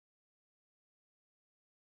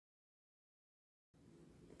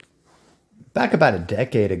Back about a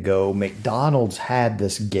decade ago, McDonald's had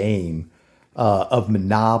this game of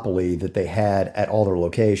Monopoly that they had at all their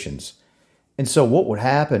locations. And so what would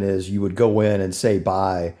happen is you would go in and say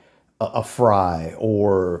buy a fry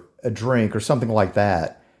or a drink or something like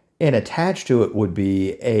that, and attached to it would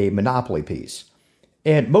be a Monopoly piece.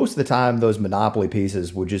 And most of the time, those Monopoly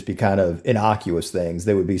pieces would just be kind of innocuous things.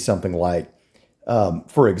 They would be something like,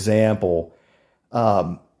 for example,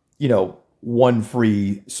 you know, one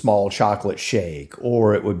free small chocolate shake,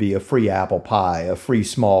 or it would be a free apple pie, a free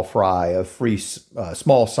small fry, a free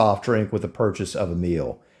small soft drink with the purchase of a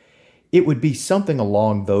meal. It would be something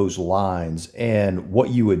along those lines. And what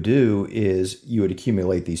you would do is you would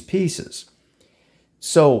accumulate these pieces.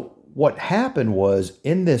 So what happened was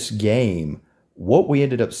in this game, what we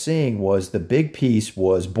ended up seeing was the big piece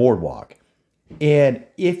was Boardwalk. And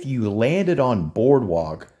if you landed on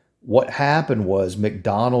Boardwalk, what happened was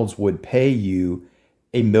McDonald's would pay you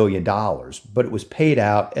 $1 million, but it was paid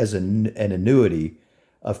out as an annuity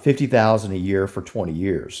of 50,000 a year for 20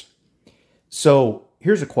 years. So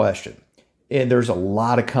here's a question, and there's a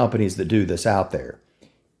lot of companies that do this out there.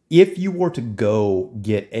 If you were to go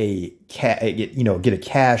get get a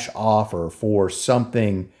cash offer for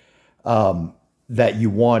something that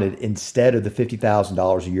you wanted instead of the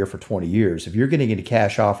 $50,000 a year for 20 years, if you're going to get a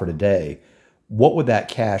cash offer today, what would that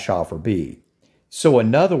cash offer be? So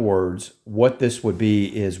in other words, what this would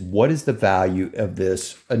be is, what is the value of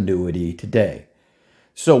this annuity today?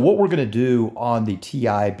 So what we're going to do on the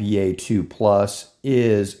TIBA2 Plus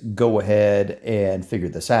is go ahead and figure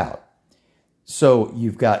this out. So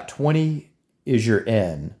you've got 20 is your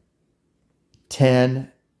N,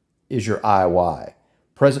 10 is your IY.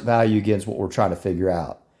 Present value, again, is what we're trying to figure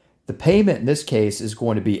out. The payment in this case is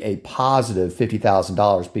going to be a positive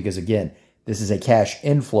 $50,000 because, again, this is a cash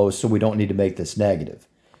inflow, so we don't need to make this negative.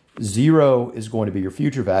 0 is going to be your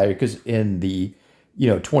future value because in the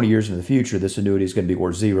 20 years in the future, this annuity is going to be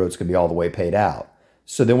worth 0. It's going to be all the way paid out.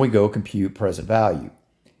 So then we go compute present value.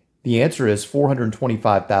 The answer is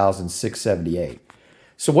 $425,678.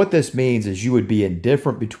 So what this means is you would be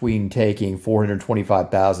indifferent between taking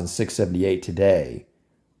 $425,678 today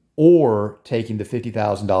or taking the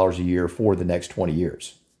 $50,000 a year for the next 20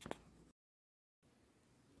 years.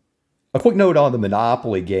 A quick note on the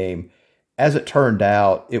Monopoly game. As it turned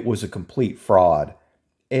out, it was a complete fraud.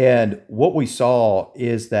 And what we saw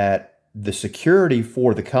is that the security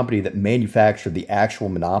for the company that manufactured the actual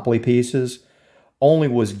Monopoly pieces only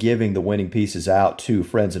was giving the winning pieces out to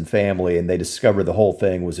friends and family, and they discovered the whole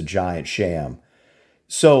thing was a giant sham.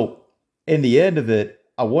 So in the end of it,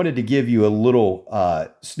 I wanted to give you a little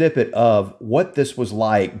snippet of what this was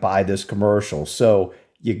like by this commercial. So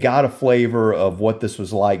you got a flavor of what this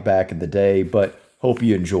was like back in the day, but hope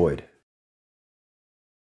you enjoyed.